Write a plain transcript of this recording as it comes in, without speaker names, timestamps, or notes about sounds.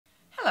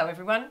Hello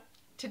everyone.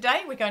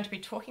 Today we're going to be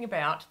talking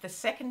about the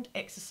second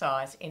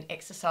exercise in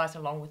Exercise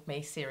Along With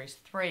Me Series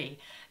 3.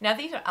 Now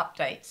these are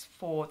updates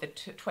for the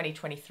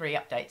 2023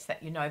 updates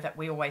that you know that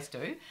we always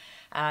do,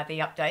 the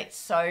updates.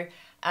 So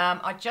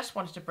I just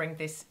wanted to bring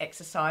this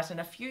exercise and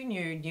a few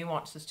new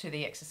nuances to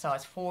the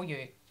exercise for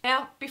you.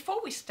 Now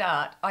before we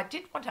start, I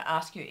did want to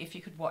ask you if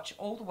you could watch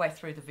all the way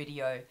through the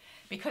video,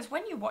 because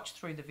when you watch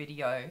through the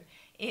video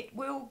it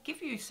will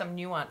give you some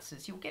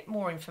nuances. You'll get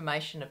more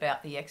information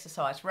about the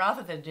exercise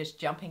rather than just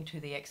jumping to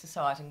the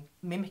exercise and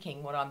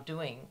mimicking what I'm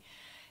doing.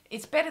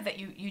 It's better that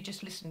you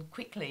just listen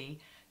quickly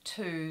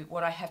to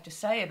what I have to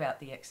say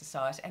about the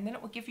exercise, and then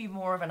it will give you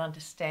more of an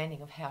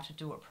understanding of how to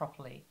do it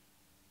properly.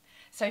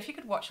 So if you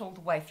could watch all the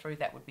way through,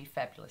 that would be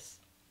fabulous.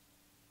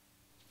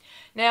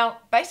 Now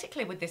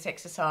basically with this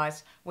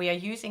exercise we are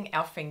using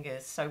our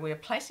fingers. So we are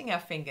placing our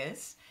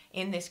fingers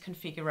in this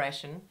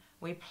configuration.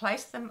 We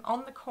place them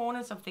on the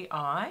corners of the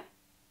eye,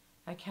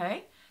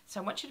 okay?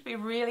 So I want you to be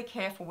really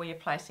careful where you're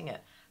placing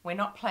it. We're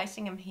not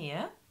placing them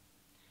here.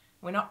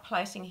 We're not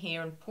placing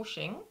here and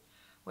pushing.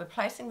 We're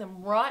placing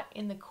them right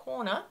in the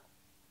corner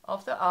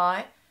of the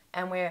eye,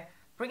 and we're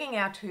bringing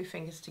our two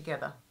fingers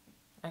together,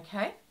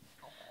 okay?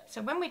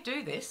 So when we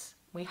do this,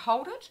 we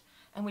hold it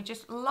and we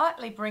just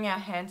lightly bring our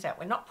hands out.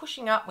 We're not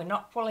pushing up, we're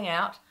not pulling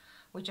out.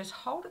 We just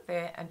hold it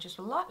there and just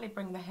lightly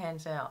bring the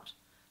hands out,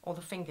 or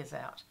the fingers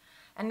out.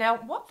 And now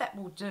what that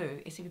will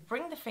do is if you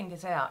bring the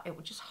fingers out, it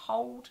will just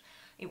hold,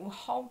 it will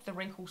hold the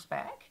wrinkles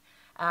back.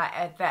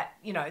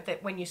 That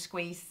when you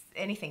squeeze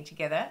anything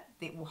together,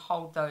 it will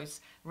hold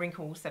those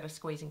wrinkles that are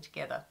squeezing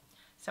together.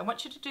 So I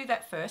want you to do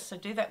that first, so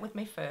do that with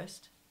me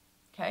first.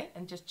 Okay,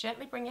 and just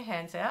gently bring your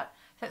hands out.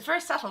 So it's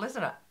very subtle,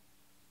 isn't it?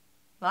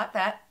 Like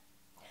that.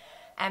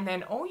 And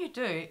then all you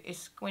do is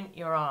squint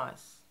your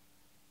eyes.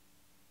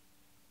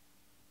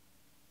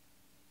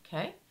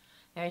 Okay,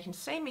 now you can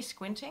see me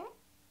squinting.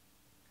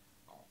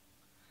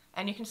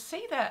 And you can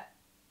see that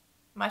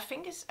my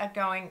fingers are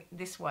going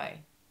this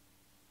way,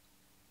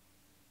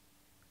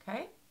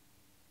 okay?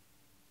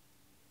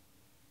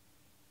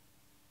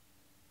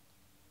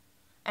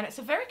 And it's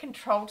a very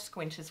controlled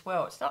squint as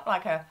well. It's not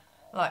like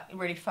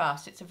really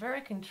fast. It's a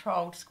very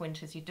controlled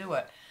squint as you do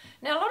it.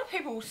 Now a lot of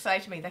people will say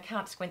to me they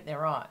can't squint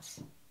their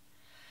eyes.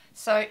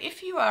 So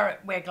if you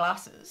wear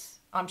glasses,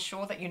 I'm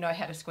sure that you know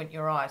how to squint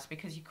your eyes,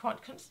 because you're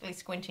constantly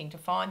squinting to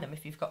find them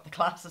if you've got the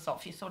glasses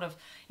off. You're sort of,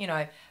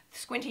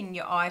 squinting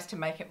your eyes to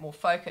make it more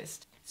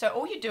focused. So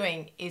all you're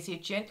doing is you're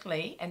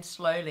gently and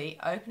slowly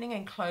opening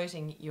and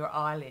closing your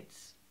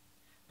eyelids.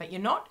 But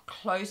you're not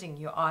closing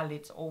your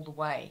eyelids all the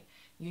way.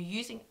 You're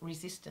using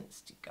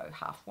resistance to go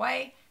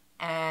halfway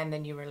and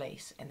then you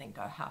release, and then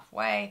go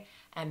halfway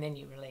and then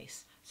you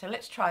release. So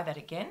let's try that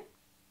again.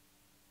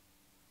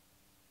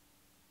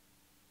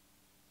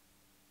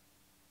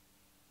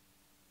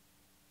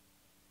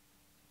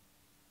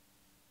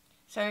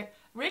 So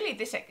really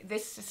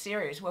this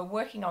series we're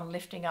working on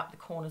lifting up the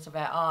corners of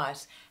our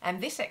eyes, and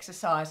this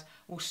exercise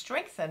will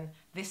strengthen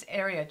this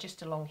area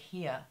just along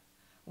here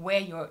where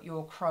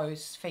your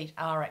crow's feet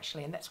are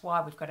actually, and that's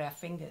why we've got our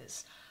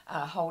fingers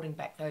holding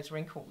back those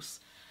wrinkles.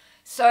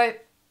 So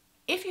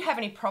if you have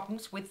any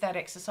problems with that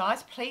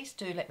exercise, please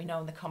do let me know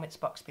in the comments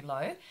box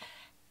below,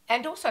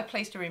 and also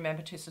please do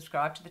remember to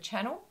subscribe to the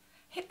channel.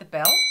 Hit the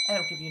bell,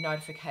 that'll give you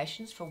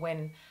notifications for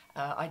when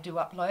I do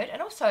upload,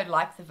 and also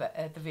like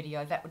the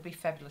video, that would be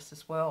fabulous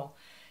as well.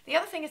 The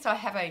other thing is I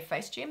have a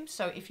face gym,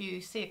 so if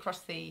you see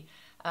across the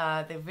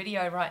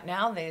video right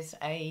now, there's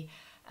a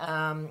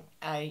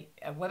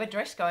web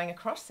address going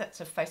across.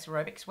 That's a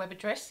Facerobics web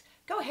address.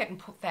 Go ahead and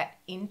put that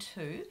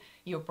into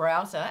your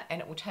browser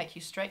and it will take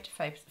you straight to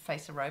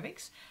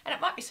Facerobics, and it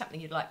might be something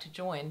you'd like to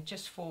join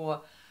just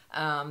for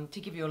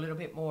to give you a little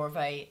bit more of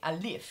a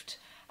lift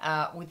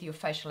with your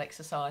facial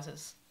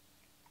exercises.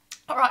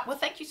 All right, well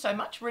thank you so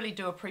much, really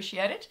do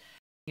appreciate it.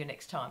 See you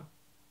next time.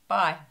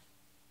 Bye.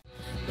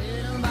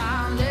 Little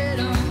by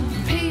little,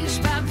 piece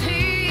by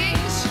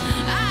piece,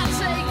 I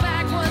take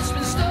back what's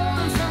been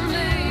stolen from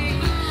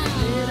me.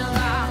 Little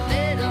by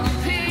little,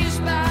 piece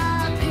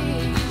by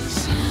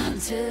piece,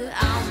 until